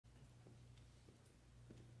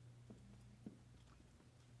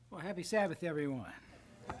Well, happy Sabbath, everyone.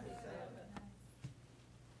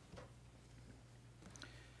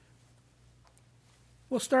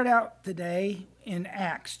 We'll start out today in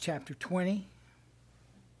Acts chapter 20.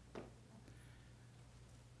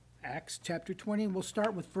 Acts chapter 20, we'll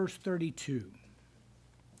start with verse 32.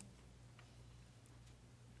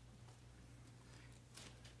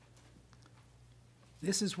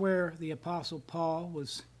 This is where the Apostle Paul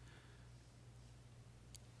was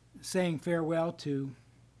saying farewell to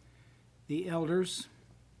the elders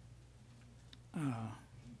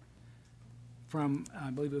from, I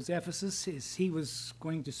believe it was Ephesus. He was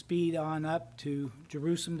going to speed on up to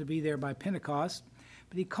Jerusalem to be there by Pentecost.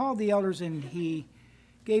 But he called the elders and he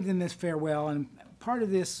gave them this farewell. And part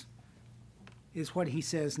of this is what he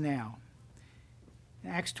says now.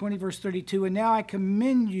 Acts 20, verse 32, "And now I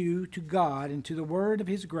commend you to God and to the word of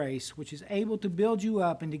his grace, which is able to build you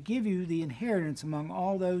up and to give you the inheritance among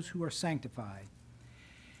all those who are sanctified."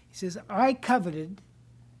 He says, "I coveted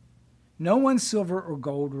no one's silver or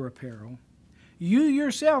gold or apparel. You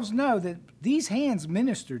yourselves know that these hands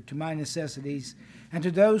ministered to my necessities and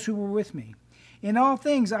to those who were with me. In all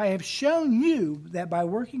things I have shown you that by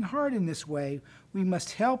working hard in this way, we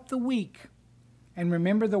must help the weak and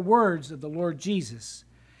remember the words of the Lord Jesus,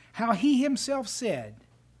 how he himself said,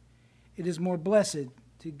 'It is more blessed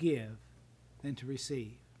to give than to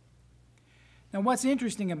receive.'" Now what's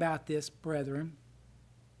interesting about this, brethren,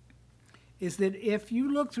 is that if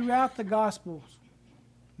you look throughout the Gospels,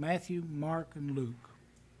 Matthew, Mark, and Luke,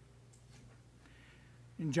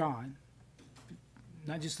 and John,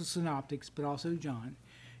 not just the synoptics, but also John,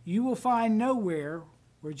 you will find nowhere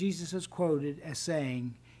where Jesus is quoted as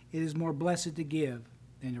saying, "It is more blessed to give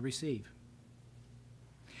than to receive."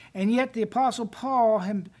 And yet the Apostle Paul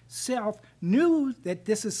himself knew that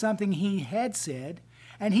this is something he had said,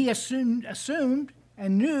 and he assumed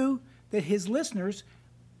and knew that his listeners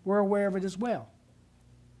were aware of it as well.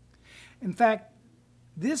 In fact,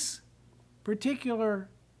 this particular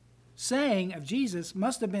saying of Jesus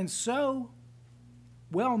must have been so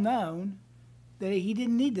well known that he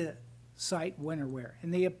didn't need to cite when or where.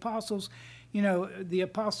 And the apostles, the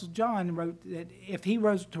Apostle John wrote that if he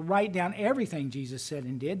was to write down everything Jesus said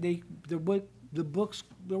and did, there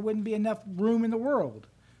wouldn't be enough room in the world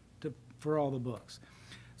for all the books.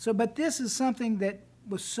 But this is something that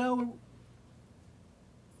was so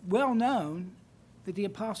well known that the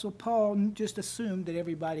Apostle Paul just assumed that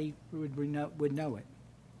everybody would know it.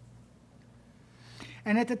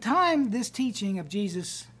 And at the time this teaching of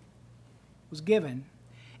Jesus was given,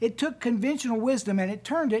 it took conventional wisdom and it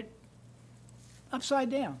turned it upside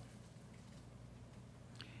down.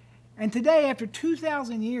 And today, after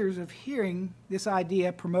 2,000 years of hearing this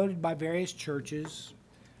idea promoted by various churches,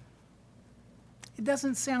 it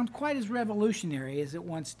doesn't sound quite as revolutionary as it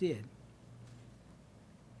once did.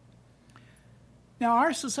 Now,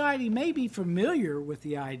 our society may be familiar with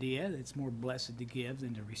the idea that it's more blessed to give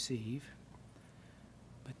than to receive,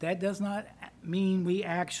 but that does not mean we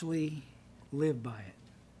actually live by it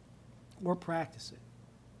or practice it.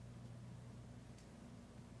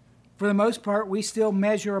 For the most part, we still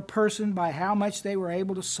measure a person by how much they were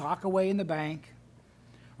able to sock away in the bank,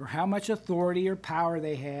 or how much authority or power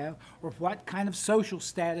they have, or what kind of social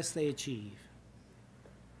status they achieve,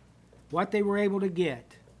 what they were able to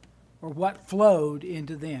get, or what flowed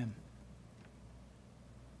into them.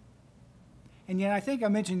 And yet, I think I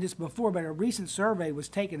mentioned this before, but a recent survey was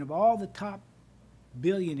taken of all the top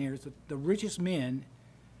billionaires, the richest men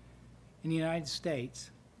in the United States,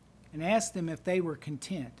 and asked them if they were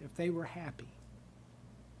content, if they were happy.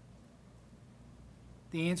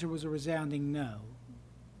 The answer was a resounding no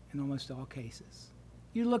in almost all cases.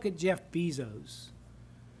 You look at Jeff Bezos,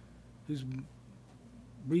 who's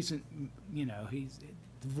recent, he's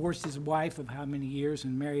divorced his wife of how many years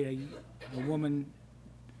and married a woman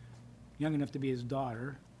young enough to be his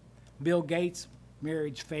daughter. Bill Gates'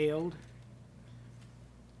 marriage failed.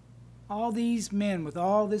 All these men with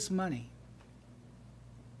all this money,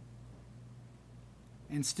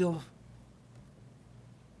 and still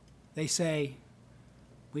they say,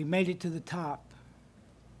 "We made it to the top,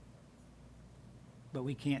 but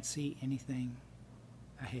we can't see anything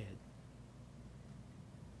ahead."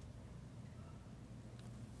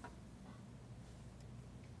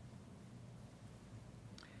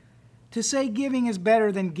 To say giving is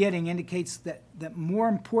better than getting indicates that the more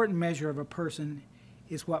important measure of a person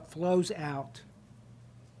is what flows out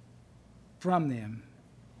from them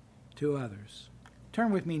to others.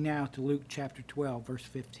 Turn with me now to Luke chapter 12, verse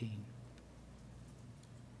 15.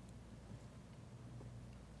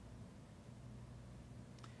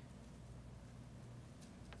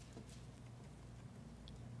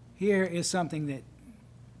 Here is something that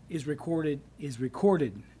is recorded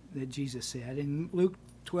that Jesus said. In Luke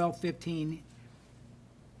 12:15,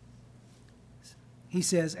 he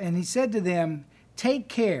says, and he said to them, take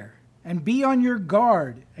care and be on your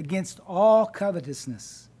guard against all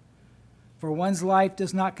covetousness, for one's life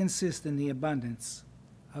does not consist in the abundance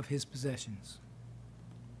of his possessions.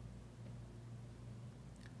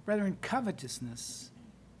 Brethren, covetousness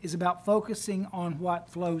is about focusing on what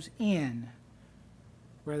flows in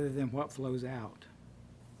rather than what flows out.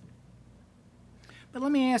 But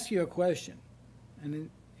let me ask you a question, and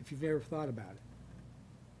if you've ever thought about it.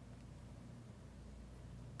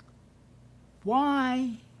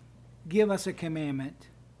 Why give us a commandment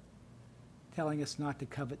telling us not to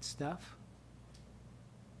covet stuff?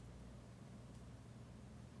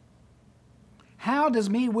 How does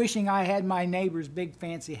me wishing I had my neighbor's big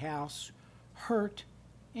fancy house hurt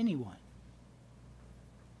anyone?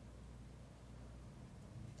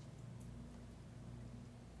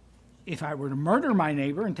 If I were to murder my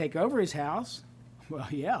neighbor and take over his house, well,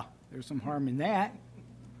 yeah, there's some harm in that.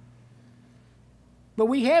 But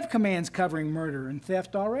we have commands covering murder and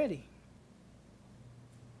theft already.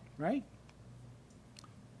 Right?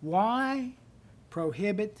 Why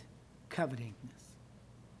prohibit covetingness?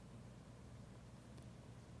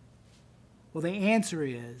 Well, the answer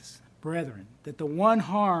is, brethren, that the one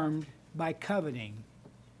harmed by coveting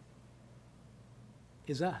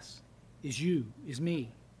is us, is you, is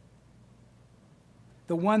me.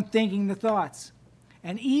 The one thinking the thoughts.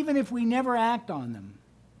 And even if we never act on them.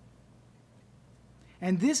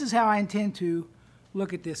 And this is how I intend to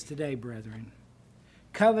look at this today, brethren.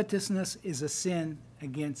 Covetousness is a sin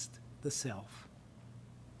against the self.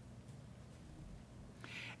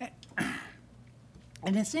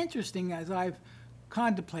 And it's interesting, as I've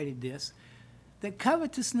contemplated this, that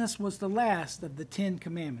covetousness was the last of the 10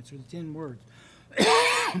 commandments, or the 10 words,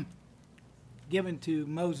 given to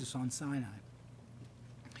Moses on Sinai.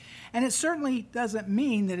 And it certainly doesn't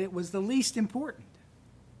mean that it was the least important.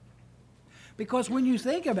 Because when you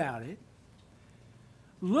think about it,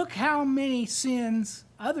 look how many sins,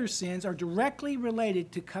 other sins, are directly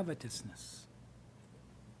related to covetousness.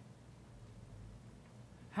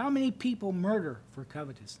 How many people murder for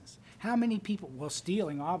covetousness? How many people, well,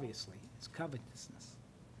 stealing obviously is covetousness.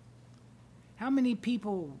 How many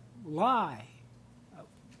people lie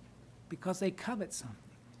because they covet something?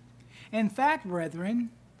 In fact, brethren,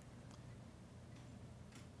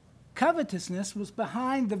 covetousness was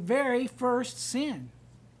behind the very first sin.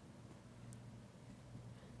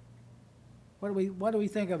 What do we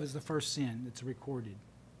think of as the first sin that's recorded,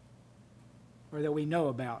 or that we know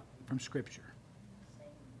about from Scripture?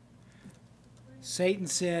 Satan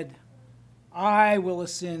said, I will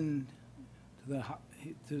ascend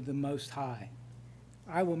to the Most High.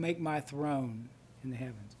 I will make my throne in the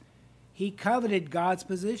heavens. He coveted God's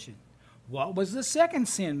position. What was the second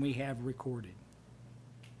sin we have recorded?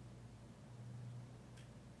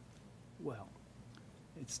 Well,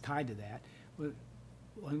 it's tied to that. Well,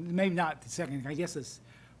 maybe not the second. I guess it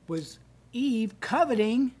was Eve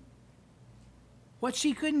coveting what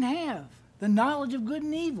she couldn't have, the knowledge of good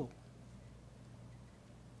and evil.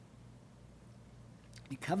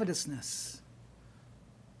 And covetousness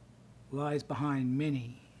lies behind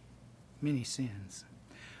many, many sins.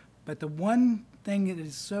 But the one thing that it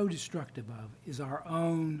is so destructive of is our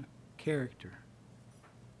own character.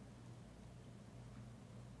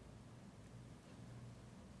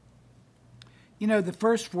 You know, the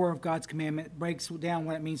first 4 of God's commandment breaks down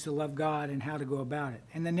what it means to love God and how to go about it.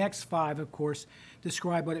 And the next 5, of course,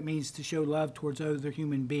 describe what it means to show love towards other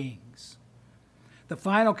human beings. The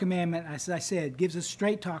final commandment, as I said, gives us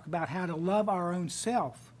straight talk about how to love our own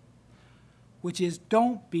self, which is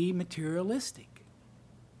don't be materialistic.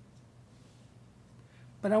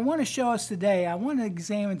 But I want to show us today, I want to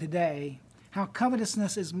examine today how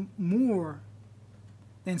covetousness is more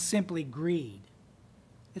than simply greed.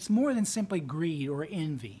 It's more than simply greed or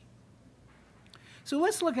envy. So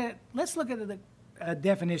let's look at the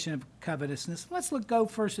definition of covetousness. Let's go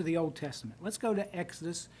first to the Old Testament. Let's go to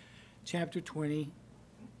Exodus chapter 20.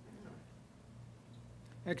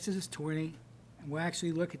 Exodus 20, and we'll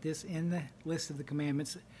actually look at this in the list of the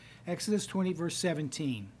commandments. Exodus 20, verse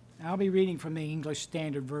 17. I'll be reading from the English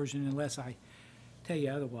Standard Version unless I tell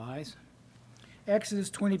you otherwise.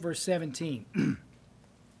 Exodus 20, verse 17.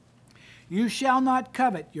 You shall not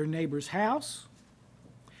covet your neighbor's house.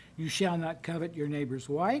 You shall not covet your neighbor's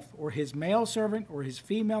wife, or his male servant, or his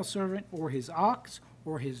female servant, or his ox,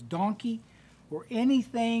 or his donkey, or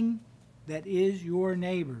anything that is your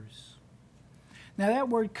neighbor's. Now that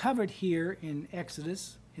word covet here in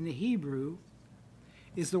Exodus, in the Hebrew,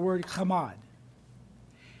 is the word chamad.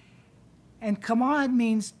 And kamad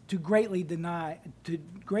means to greatly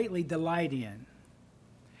delight in.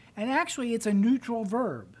 And actually, it's a neutral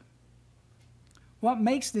verb. What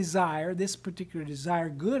makes desire, this particular desire,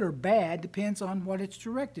 good or bad depends on what it's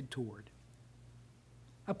directed toward.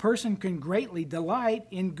 A person can greatly delight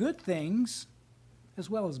in good things as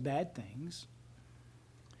well as bad things.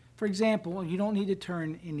 For example, you don't need to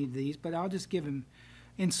turn any of these, but I'll just give them.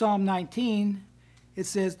 In Psalm 19, it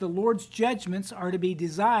says, the Lord's judgments are to be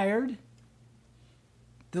desired,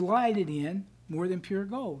 delighted in, more than pure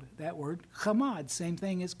gold. That word, chamad, same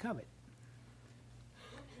thing as covet.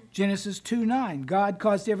 Genesis 2:9, God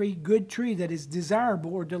caused every good tree that is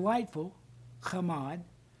desirable or delightful, chamad,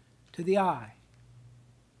 to the eye,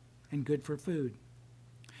 and good for food.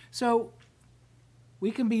 So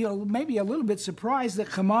we can be maybe a little bit surprised that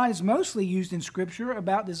chamad is mostly used in Scripture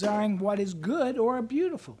about desiring what is good or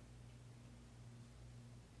beautiful.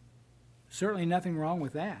 Certainly nothing wrong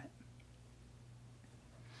with that.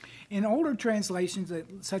 In older translations,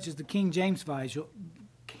 such as the King James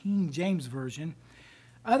Version,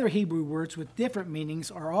 other Hebrew words with different meanings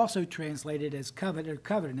are also translated as covet or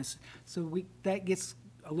covetousness, so that gets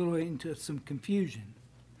a little into some confusion.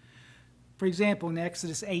 For example, in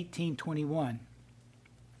Exodus 18:21,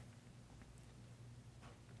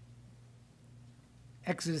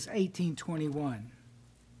 Exodus 18:21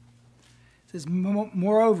 says,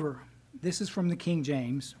 moreover, this is from the King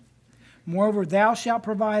James, moreover, thou shalt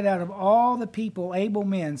provide out of all the people able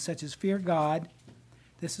men, such as fear God.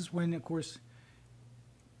 This is when, of course,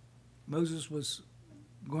 Moses was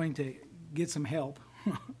going to get some help.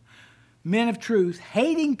 Men of truth,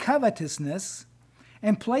 hating covetousness,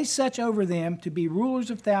 and place such over them to be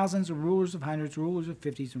rulers of thousands, and rulers of hundreds, rulers of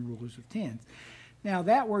fifties, and rulers of tens. Now,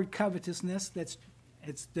 that word covetousness, that's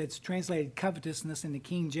translated covetousness in the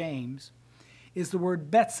King James, is the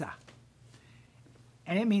word betza,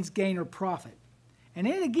 and it means gain or profit. And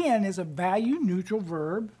it, again, is a value-neutral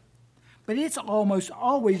verb, but it's almost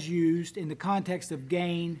always used in the context of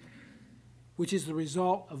gain, which is the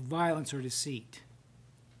result of violence or deceit.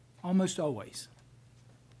 Almost always.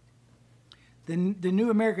 The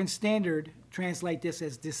New American Standard translate this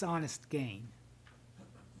as dishonest gain.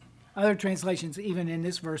 Other translations, even in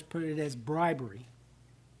this verse, put it as bribery.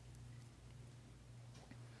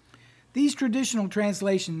 These traditional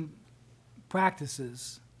translation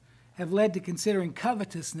practices have led to considering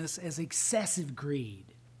covetousness as excessive greed,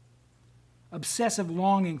 obsessive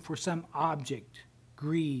longing for some object,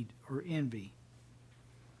 greed, or envy.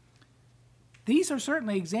 These are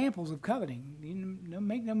certainly examples of coveting.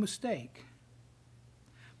 Make no mistake.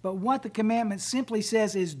 But what the commandment simply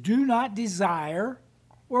says is, do not desire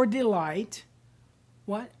or delight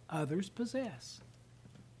what others possess.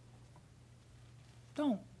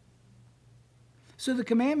 Don't. So the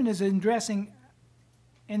commandment is addressing,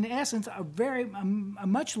 in essence, a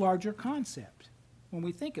much larger concept when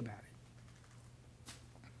we think about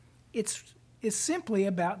it. It's simply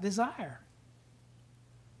about desire.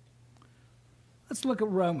 Let's look at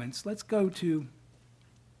Romans. Let's go to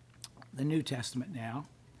the New Testament now.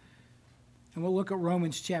 And we'll look at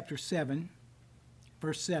Romans chapter 7,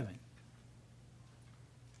 verse 7.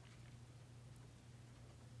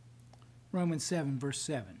 Romans 7, verse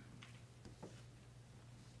 7.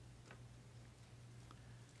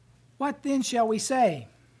 What then shall we say?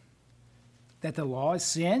 That the law is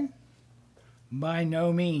sin? By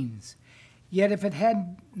no means. Yet if it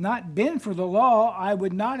had not been for the law, I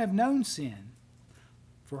would not have known sin.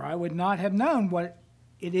 For I would not have known what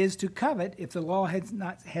it is to covet if the law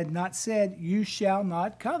had not said, you shall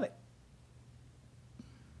not covet.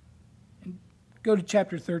 And go to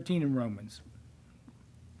chapter 13 in Romans.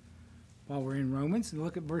 While we're in Romans, and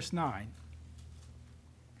look at verse 9.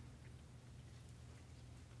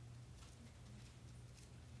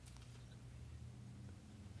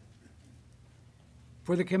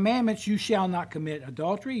 For the commandments, you shall not commit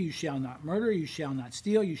adultery, you shall not murder, you shall not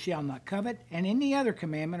steal, you shall not covet, and any other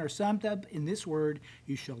commandment are summed up in this word,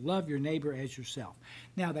 you shall love your neighbor as yourself.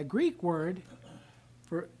 Now, the Greek word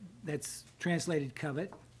that's translated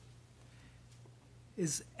covet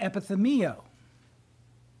is epithumio.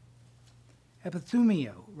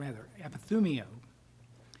 Epithumio.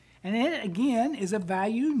 And it, again, is a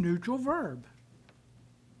value-neutral verb.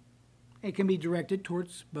 It can be directed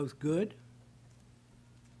towards both good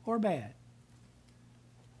or bad.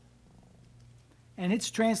 And it's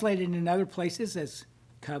translated in other places as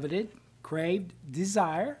coveted, craved,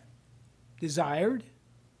 desired,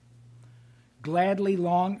 gladly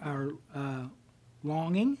longing.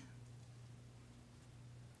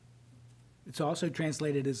 It's also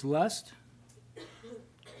translated as lust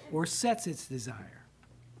or sets its desire.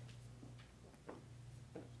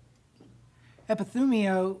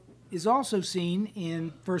 Epithumio is also seen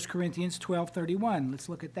in 1 Corinthians 12:31. Let's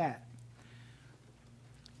look at that.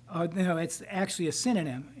 No, it's actually a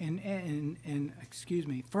synonym.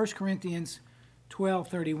 In 1 Corinthians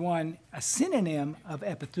 12:31, a synonym of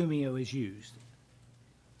epithumio is used.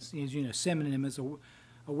 As you know, synonym is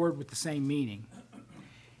a word with the same meaning.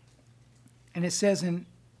 And it says in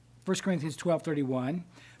 1 Corinthians 12:31,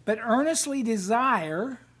 but earnestly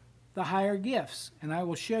desire the higher gifts, and I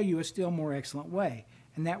will show you a still more excellent way.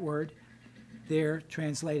 And that word there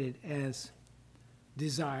translated as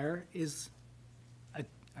desire is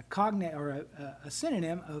a cognate or a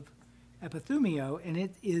synonym of epithumio, and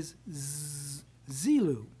it is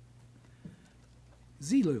zelu.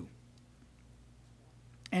 Zelu.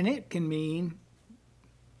 And it can mean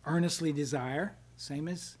earnestly desire, same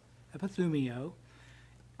as epithumio,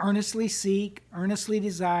 earnestly seek, earnestly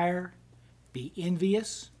desire, be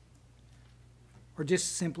envious, or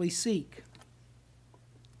just simply seek.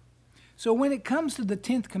 So when it comes to the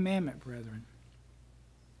 10th commandment, brethren,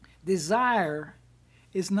 desire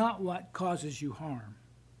is not what causes you harm.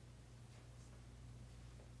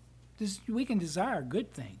 We can desire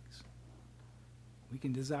good things. We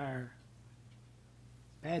can desire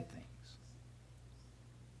bad things.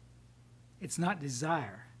 It's not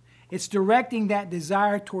desire. It's directing that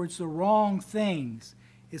desire towards the wrong things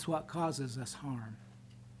is what causes us harm.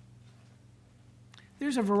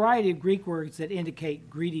 There's a variety of Greek words that indicate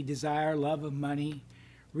greedy desire, love of money,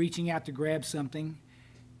 reaching out to grab something,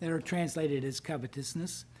 that are translated as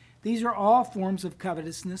covetousness. These are all forms of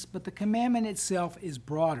covetousness, but the commandment itself is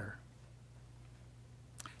broader.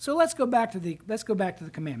 So let's go back to the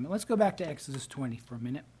commandment. Let's go back to Exodus 20 for a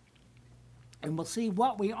minute, and we'll see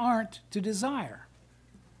what we aren't to desire.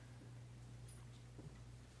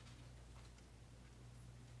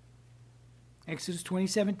 Exodus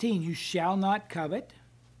 20:17, you shall not covet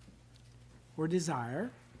or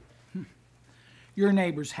desire your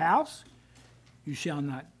neighbor's house. You shall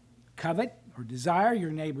not covet or desire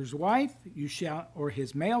your neighbor's wife, or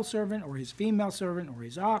his male servant, or his female servant, or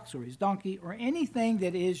his ox, or his donkey, or anything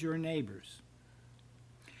that is your neighbor's.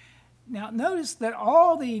 Now, notice that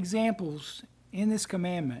all the examples in this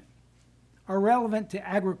commandment are relevant to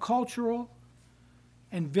agricultural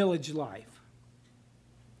and village life.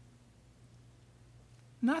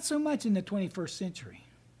 Not so much in the 21st century.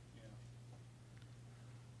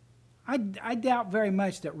 I doubt very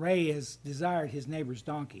much that Ray has desired his neighbor's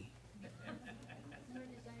donkey.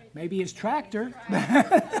 Maybe his tractor.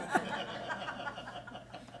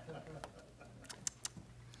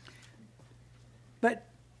 But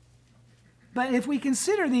if we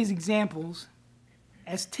consider these examples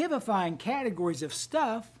as typifying categories of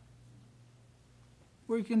stuff,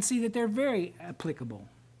 we can see that they're very applicable.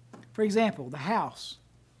 For example, the house.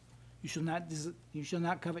 You shall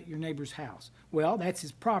not covet your neighbor's house. Well, that's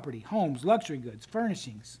his property, homes, luxury goods,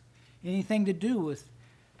 furnishings, anything to do with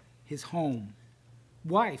his home.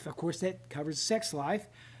 Wife, of course, that covers sex life,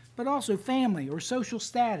 but also family or social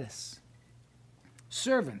status.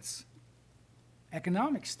 Servants,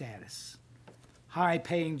 economic status,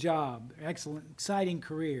 high-paying job, excellent, exciting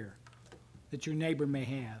career that your neighbor may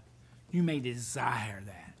have. You may desire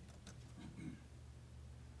that.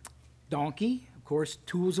 Donkey, of course,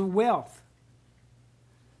 tools of wealth.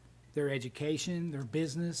 Their education, their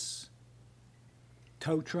business,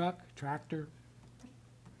 tow truck, tractor.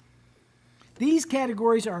 These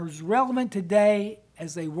categories are as relevant today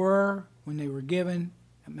as they were when they were given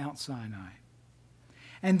at Mount Sinai.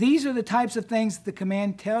 And these are the types of things that the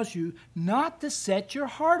command tells you not to set your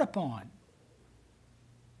heart upon.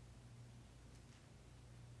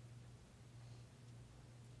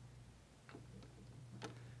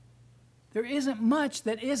 There isn't much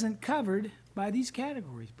that isn't covered by these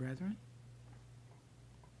categories, brethren.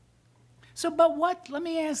 Let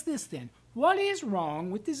me ask this then. What is wrong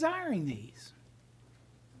with desiring these?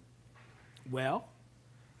 Well,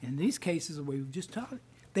 in these cases that we've just taught,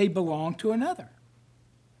 they belong to another.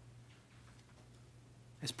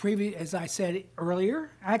 As I said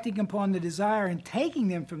earlier, acting upon the desire and taking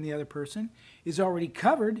them from the other person is already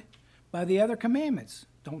covered by the other commandments.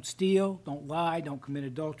 Don't steal, don't lie, don't commit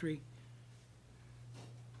adultery.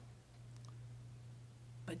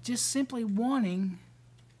 But just simply wanting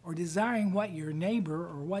or desiring what your neighbor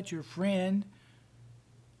or what your friend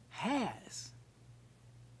has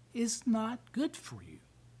is not good for you.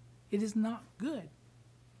 It is not good.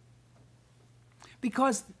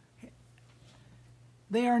 Because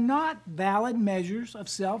they are not valid measures of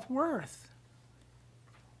self-worth.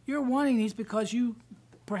 You're wanting these because you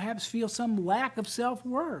perhaps feel some lack of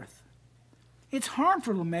self-worth. It's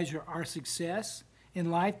harmful to measure our success in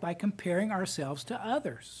life by comparing ourselves to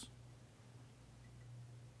others.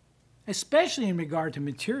 especially in regard to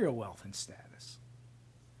material wealth and status.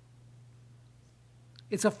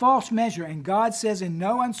 It's a false measure, and God says in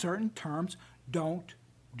no uncertain terms, don't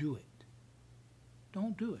do it.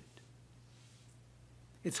 Don't do it.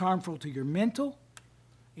 It's harmful to your mental,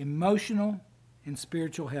 emotional, and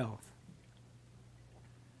spiritual health.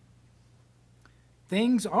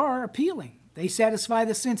 Things are appealing. They satisfy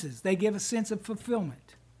the senses. They give a sense of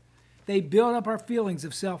fulfillment. They build up our feelings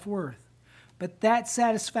of self-worth. But that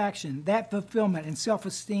satisfaction, that fulfillment and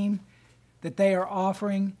self-esteem that they are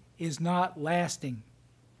offering is not lasting.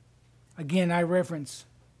 Again, I reference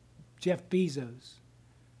Jeff Bezos,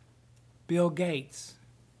 Bill Gates,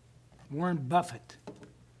 Warren Buffett.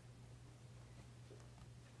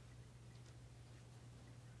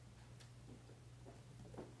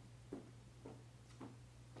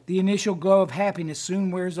 The initial glow of happiness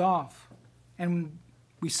soon wears off, and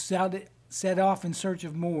we set off in search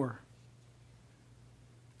of more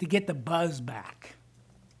to get the buzz back,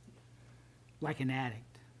 like an addict.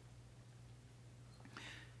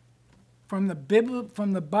 From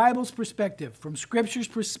the Bible's perspective, from Scripture's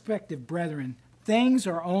perspective, brethren, things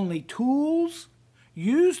are only tools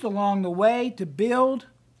used along the way to build,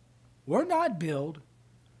 or not build,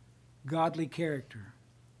 godly character.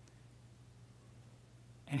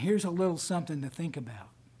 And here's a little something to think about.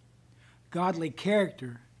 Godly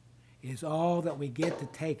character is all that we get to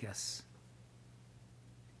take us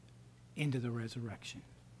into the resurrection.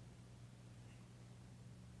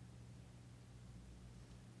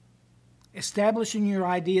 Establishing your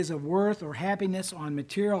ideas of worth or happiness on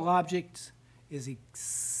material objects is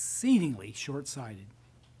exceedingly short-sighted.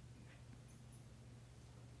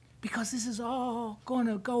 Because this is all going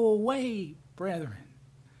to go away, brethren.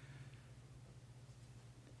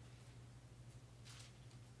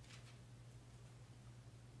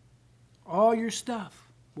 All your stuff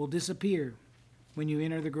will disappear when you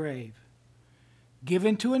enter the grave,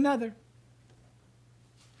 given to another,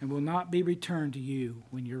 and will not be returned to you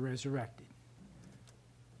when you're resurrected.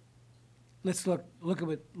 Let's look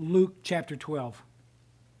at Luke chapter 12.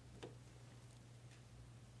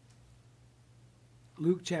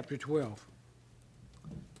 Luke chapter 12,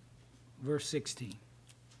 verse 16.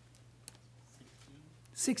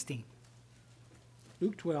 16.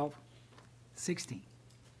 Luke 12, 16.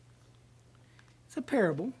 It's a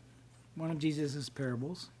parable, one of Jesus'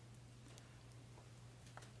 parables.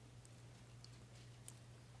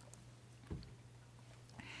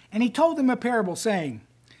 And he told them a parable, saying,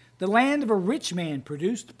 the land of a rich man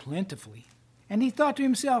produced plentifully. And he thought to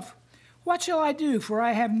himself, what shall I do, for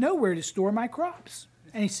I have nowhere to store my crops?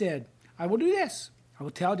 And he said, I will do this. I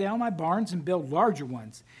will tear down my barns and build larger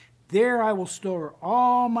ones. There I will store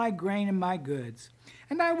all my grain and my goods.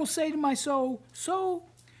 And I will say to my soul, soul,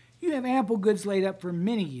 you have ample goods laid up for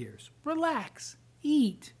many years. Relax,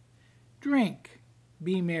 eat, drink,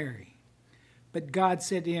 be merry. But God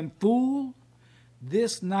said to him, fool,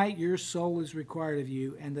 this night your soul is required of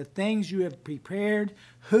you, and the things you have prepared,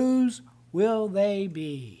 whose will they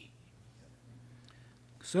be?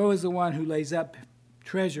 So is the one who lays up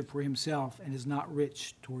treasure for himself and is not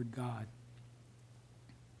rich toward God.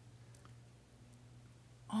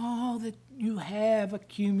 All that you have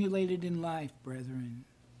accumulated in life, brethren,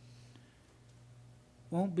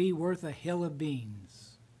 won't be worth a hill of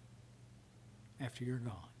beans after you're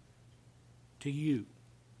gone. To you.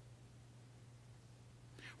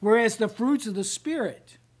 Whereas the fruits of the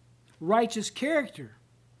Spirit, righteous character,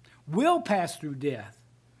 will pass through death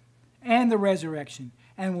and the resurrection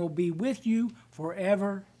and will be with you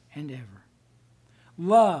forever and ever.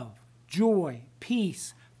 Love, joy,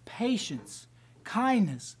 peace, patience,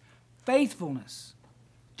 kindness, faithfulness,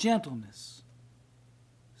 gentleness,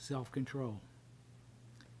 self-control.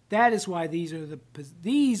 That is why these are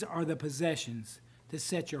the possessions to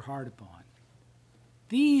set your heart upon.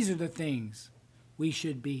 These are the things we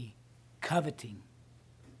should be coveting.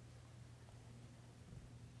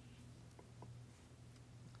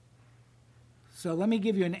 So let me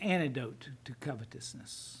give you an antidote to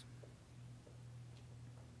covetousness.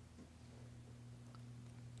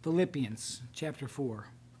 Philippians chapter 4.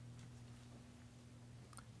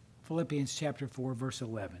 Philippians chapter 4, verse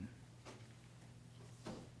 11.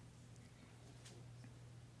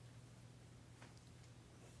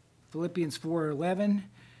 Philippians 4:11,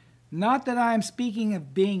 not that I am speaking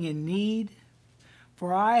of being in need,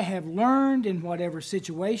 for I have learned in whatever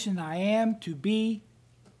situation I am to be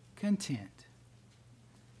content.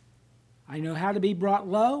 I know how to be brought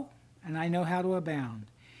low, and I know how to abound.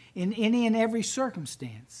 In any and every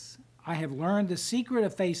circumstance, I have learned the secret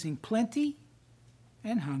of facing plenty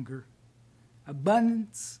and hunger,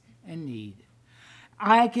 abundance and need.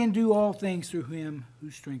 I can do all things through him who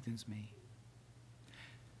strengthens me.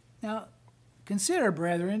 Now, consider,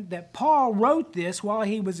 brethren, that Paul wrote this while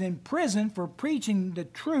he was in prison for preaching the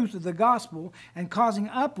truth of the gospel and causing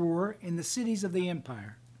uproar in the cities of the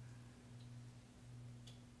empire.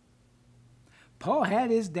 Paul had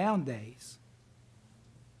his down days.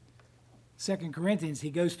 2 Corinthians, he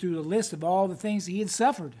goes through the list of all the things he had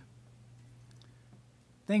suffered.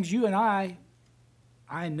 Things you and I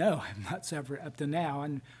know have not suffered up to now.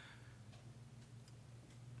 And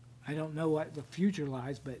I don't know what the future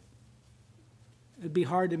lies, but it would be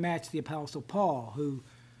hard to match the Apostle Paul, who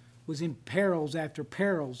was in perils after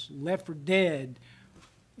perils, left for dead,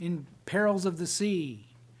 in perils of the sea,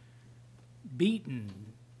 beaten,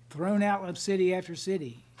 thrown out of city after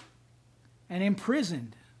city, and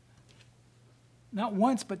imprisoned. Not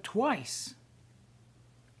once, but twice.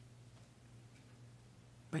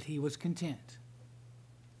 But he was content.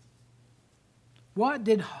 What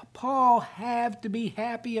did Paul have to be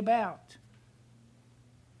happy about?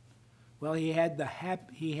 Well, he had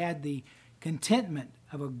the contentment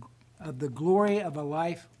of the glory of a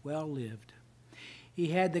life well lived. He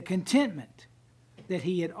had the contentment that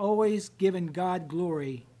he had always given God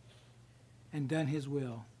glory and done his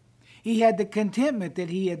will. He had the contentment that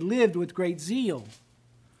he had lived with great zeal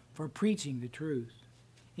for preaching the truth.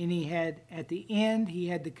 And he had, at the end, he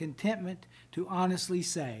had the contentment to honestly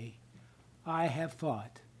say, I have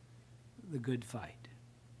fought the good fight.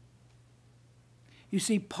 You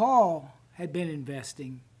see, Paul had been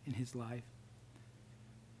investing in his life.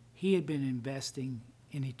 He had been investing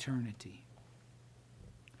in eternity.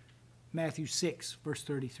 Matthew 6, verse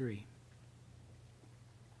 33.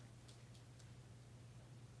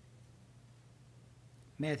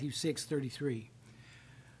 Matthew 6:33.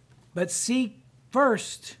 But seek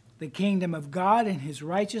first the kingdom of God and his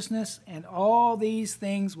righteousness, and all these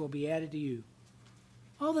things will be added to you.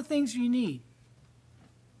 All the things you need.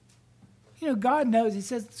 You know, God knows, he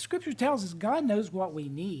says, Scripture tells us God knows what we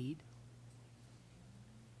need.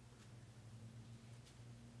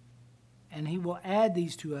 And he will add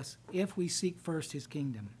these to us if we seek first his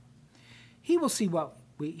kingdom. He will see what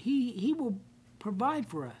he will provide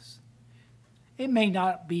for us. It may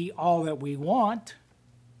not be all that we want,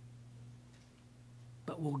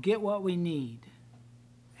 but we'll get what we need,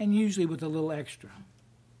 and usually with a little extra.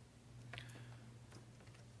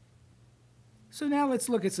 So now let's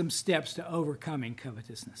look at some steps to overcoming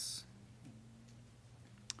covetousness.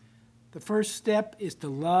 The first step is to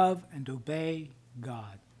love and obey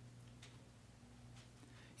God.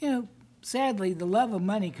 You know, sadly, the love of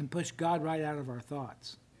money can push God right out of our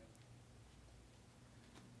thoughts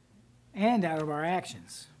and out of our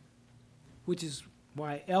actions, which is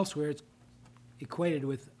why elsewhere it's equated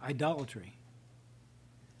with idolatry.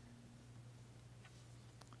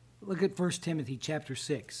 Look at 1 Timothy chapter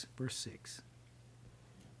 6, verse 6.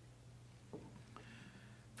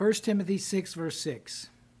 1 Timothy 6, verse 6.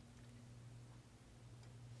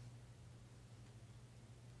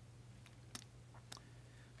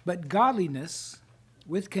 But godliness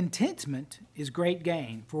with contentment is great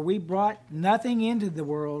gain, for we brought nothing into the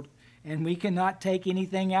world, and we cannot take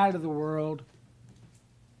anything out of the world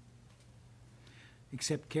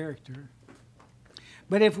except character.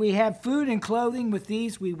 But if we have food and clothing, with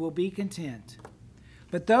these we will be content.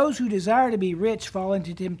 But those who desire to be rich fall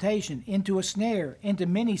into temptation, into a snare, into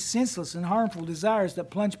many senseless and harmful desires that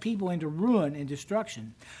plunge people into ruin and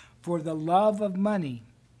destruction. For the love of money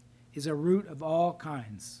is a root of all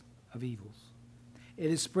kinds of evils. It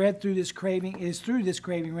is through this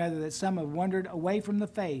craving rather that some have wandered away from the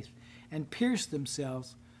faith and pierced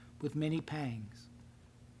themselves with many pangs.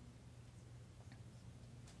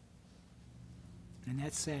 And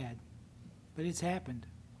that's sad, but it's happened.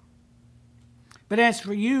 But as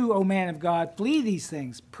for you, O man of God, flee these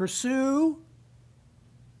things. Pursue,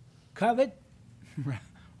 covet,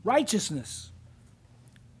 righteousness,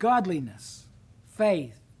 godliness,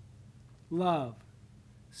 faith, love,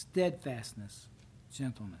 steadfastness,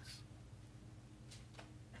 gentleness.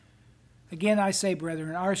 Again, I say,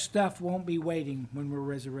 brethren, our stuff won't be waiting when we're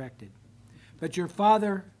resurrected. But your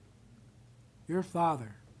Father,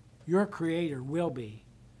 your Creator will be.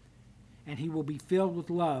 And he will be filled with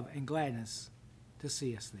love and gladness to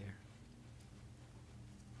see us there.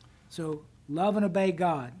 So, love and obey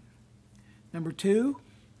God. Number 2,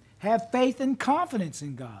 have faith and confidence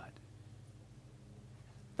in God.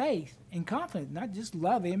 Faith and confidence, not just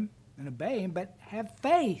love him and obey him, but have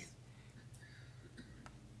faith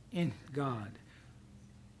in God.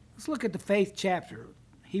 Let's look at the faith chapter,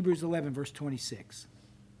 Hebrews 11, verse 26.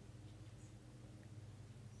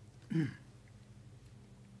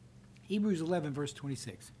 Hebrews 11, verse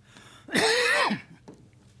 26.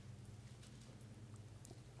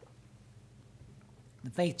 The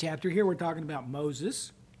faith chapter here, we're talking about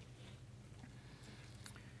Moses.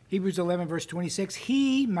 Hebrews 11, verse 26.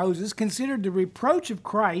 He, Moses, considered the reproach of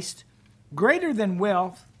Christ greater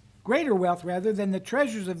wealth rather than the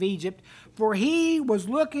treasures of Egypt, for he was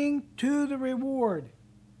looking to the reward.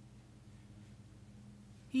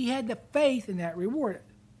 He had the faith in that reward.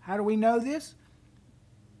 How do we know this?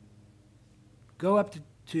 Go up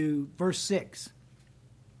to verse 6.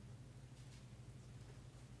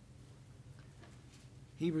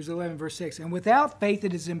 Hebrews 11, verse 6. And without faith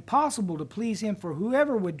it is impossible to please him, for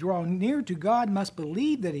whoever would draw near to God must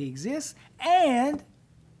believe that he exists and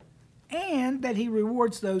that he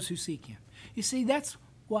rewards those who seek him. You see, that's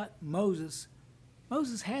what Moses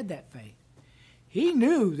had that faith. He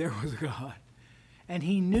knew there was a God, and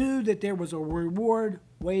he knew that there was a reward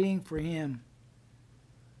waiting for him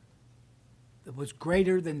that was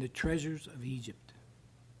greater than the treasures of Egypt.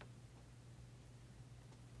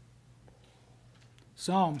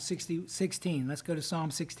 Psalm 16. Let's go to Psalm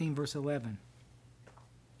 16, verse 11.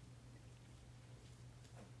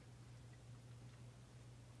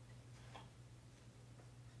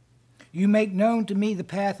 You make known to me the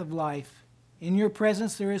path of life. In your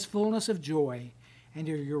presence there is fullness of joy, and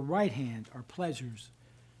at your right hand are pleasures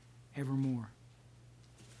evermore.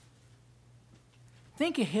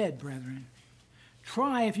 Think ahead, brethren.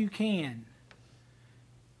 Try, if you can,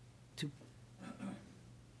 to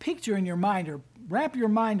picture in your mind or wrap your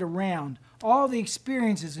mind around all the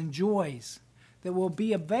experiences and joys that will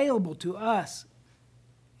be available to us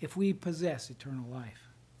if we possess eternal life.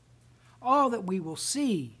 All that we will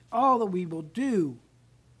see, all that we will do,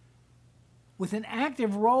 with an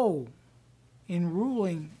active role in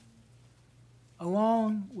ruling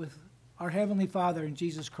along with our Heavenly Father and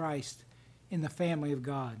Jesus Christ in the family of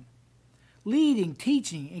God. Leading,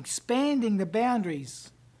 teaching, expanding the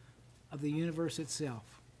boundaries of the universe itself.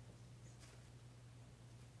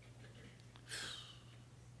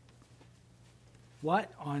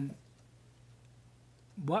 What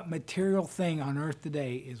material thing on earth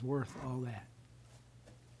today is worth all that?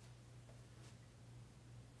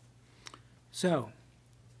 So,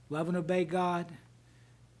 love and obey God,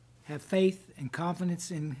 have faith and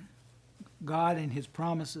confidence in God and his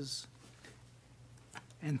promises.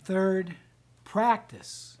 And third,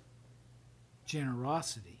 practice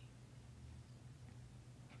generosity.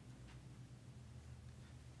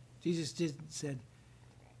 Jesus said,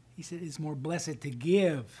 it's more blessed to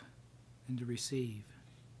give than to receive.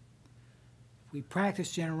 If we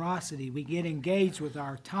practice generosity, we get engaged with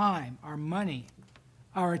our time, our money,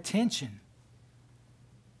 our attention.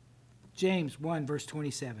 James 1, verse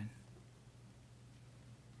 27.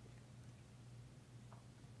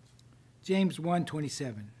 James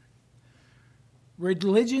 1:27.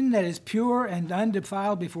 Religion that is pure and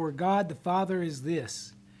undefiled before God the Father is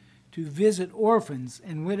this, to visit orphans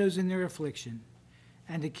and widows in their affliction,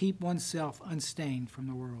 and to keep oneself unstained from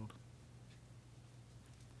the world.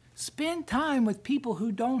 Spend time with people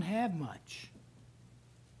who don't have much.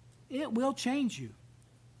 It will change you.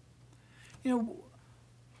 You know,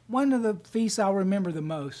 one of the feasts I'll remember the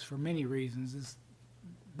most for many reasons is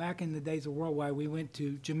back in the days of Worldwide, we went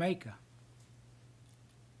to Jamaica.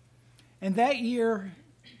 And that year,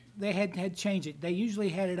 they had changed it. They usually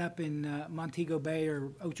had it up in Montego Bay or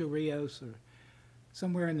Ocho Rios or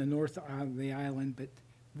somewhere in the north of the island. But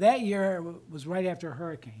that year was right after a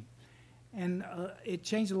hurricane. And it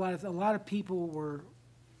changed a lot. A lot of people were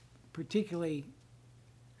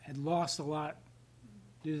had lost a lot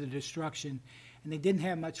due to the destruction. And they didn't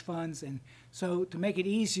have much funds. And so to make it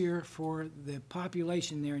easier for the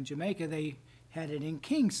population there in Jamaica, they had it in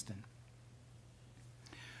Kingston.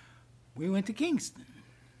 We went to Kingston.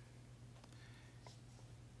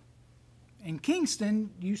 In Kingston,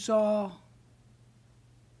 you saw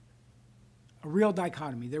a real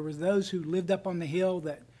dichotomy. There was those who lived up on the hill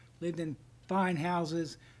that lived in fine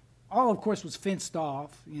houses. All, of course, was fenced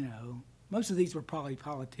off, you know. Most of these were probably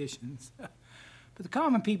politicians. But the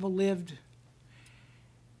common people lived,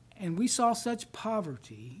 and we saw such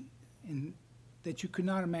poverty that you could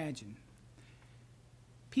not imagine.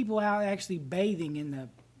 People out actually bathing in the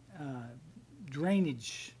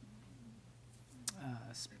drainage,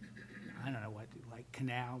 I don't know what, like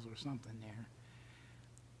canals or something there.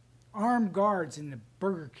 Armed guards in the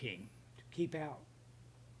Burger King to keep out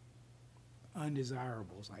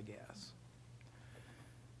undesirables, I guess.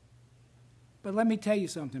 But let me tell you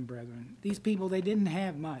something, brethren. These people, they didn't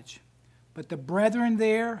have much. But the brethren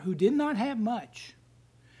there who did not have much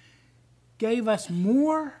gave us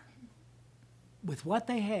more with what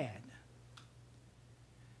they had.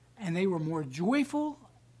 And they were more joyful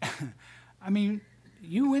I mean,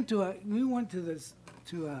 we went to a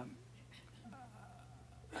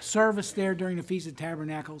service there during the Feast of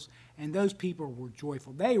Tabernacles, and those people were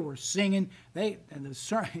joyful. They were singing. Their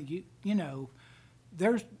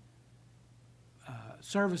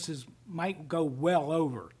services might go well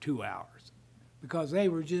over 2 hours because they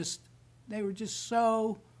were just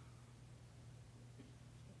so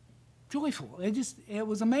joyful. It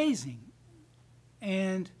was amazing.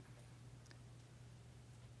 And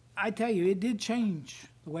I tell you, it did change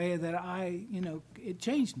the way that it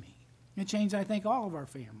changed me. It changed, I think, all of our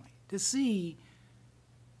family to see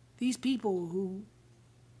these people who,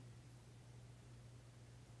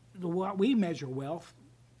 what we measure wealth,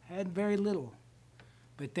 had very little,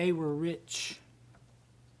 but they were rich.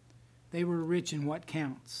 They were rich in what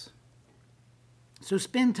counts. So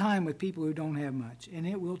spend time with people who don't have much, and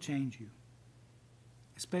it will change you,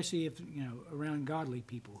 especially if, around godly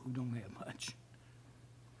people who don't have much.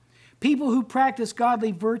 People who practice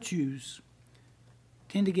godly virtues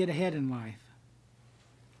tend to get ahead in life.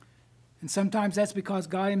 And sometimes that's because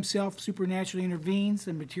God himself supernaturally intervenes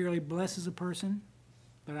and materially blesses a person,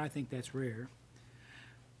 but I think that's rare.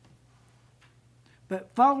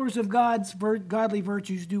 But followers of God's godly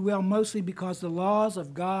virtues do well mostly because the laws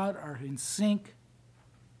of God are in sync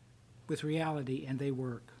with reality and they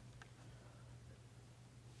work.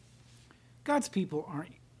 God's people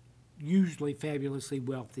aren't usually fabulously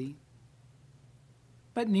wealthy,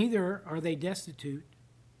 but neither are they destitute.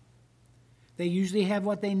 They usually have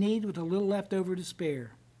what they need with a little left over to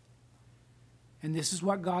spare. And this is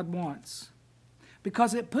what God wants,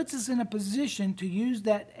 because it puts us in a position to use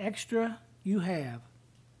that extra you have,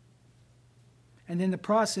 and in the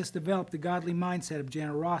process develop the godly mindset of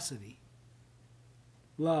generosity.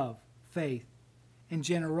 Love, faith, and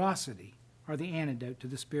generosity are the antidote to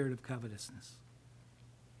the spirit of covetousness.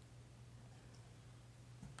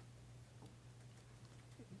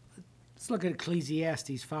 Let's look at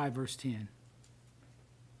Ecclesiastes 5, verse 10.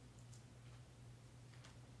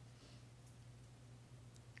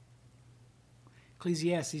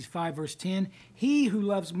 Ecclesiastes 5, verse 10, he who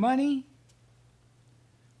loves money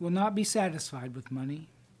will not be satisfied with money,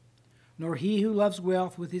 nor he who loves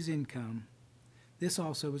wealth with his income. This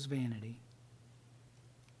also is vanity.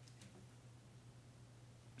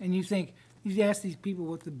 And you think, you ask these people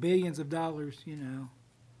with the billions of dollars, you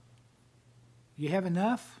have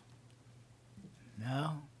enough?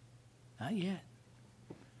 No, not yet.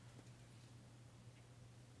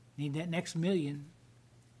 Need that next million.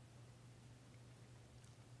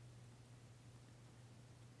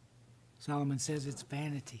 Solomon says it's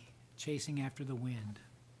vanity, chasing after the wind.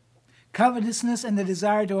 Covetousness and the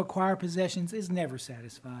desire to acquire possessions is never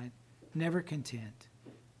satisfied, never content,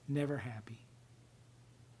 never happy.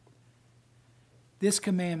 This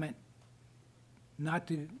commandment, not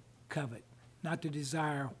to covet, not to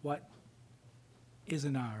desire what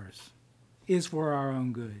isn't ours, is for our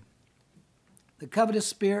own good. The covetous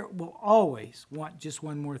spirit will always want just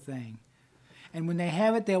one more thing. And when they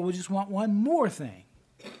have it, they will just want one more thing.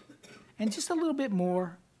 And just a little bit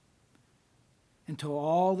more, until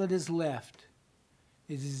all that is left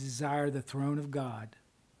is the desire of the throne of God.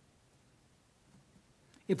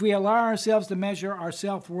 If we allow ourselves to measure our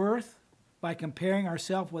self-worth by comparing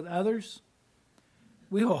ourselves with others,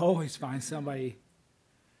 we will always find somebody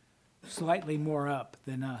slightly more up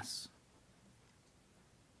than us.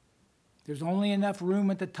 There's only enough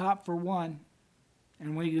room at the top for one,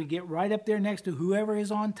 and when you get right up there next to whoever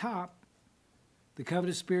is on top, the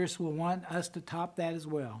covetous spirits will want us to top that as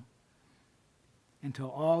well,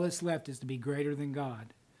 until all that's left is to be greater than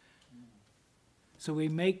God. So we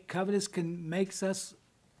make covetous makes us,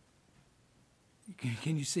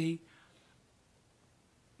 can you see?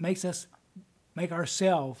 Makes us make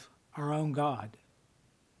ourselves our own God.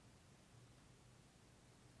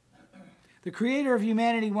 The Creator of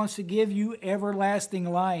humanity wants to give you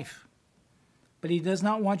everlasting life, but He does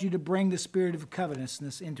not want you to bring the spirit of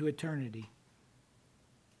covetousness into eternity.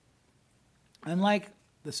 Unlike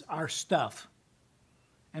our stuff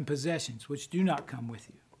and possessions, which do not come with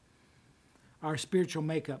you, our spiritual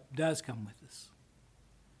makeup does come with us.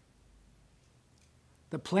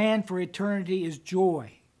 The plan for eternity is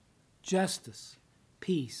joy, justice,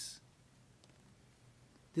 peace.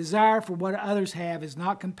 Desire for what others have is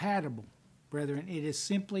not compatible, brethren. It is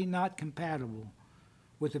simply not compatible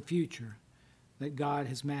with the future that God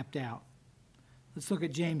has mapped out. Let's look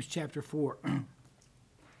at James chapter 4.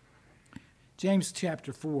 James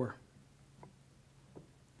chapter 4.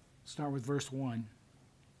 Start with verse 1.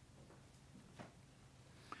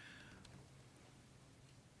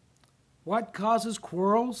 What causes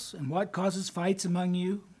quarrels and what causes fights among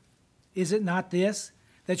you? Is it not this,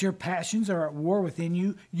 that your passions are at war within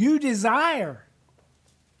you. You desire,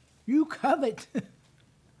 you covet,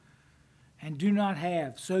 and do not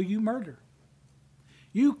have, so you murder.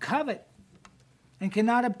 You covet and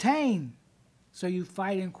cannot obtain, so you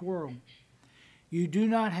fight and quarrel. You do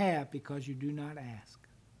not have because you do not ask.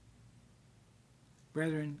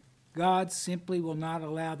 Brethren, God simply will not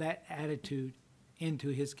allow that attitude into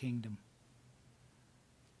his kingdom.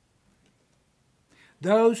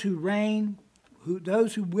 Those who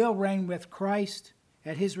will reign with Christ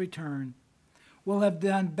at his return will have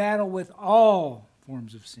done battle with all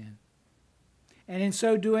forms of sin. And in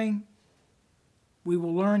so doing, we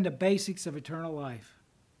will learn the basics of eternal life.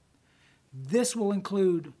 This will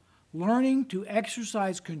include learning to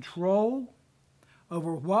exercise control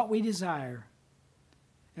over what we desire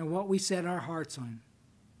and what we set our hearts on.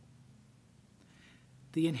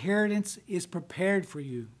 The inheritance is prepared for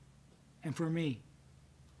you and for me.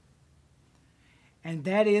 And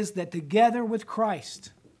that is that together with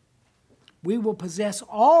Christ, we will possess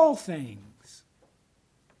all things,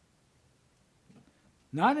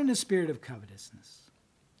 not in a spirit of covetousness,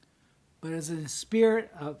 but as in a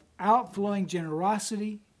spirit of outflowing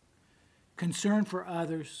generosity, concern for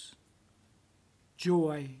others,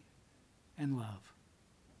 joy, and love.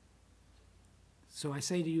 So I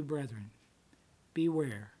say to you, brethren,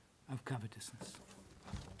 beware of covetousness.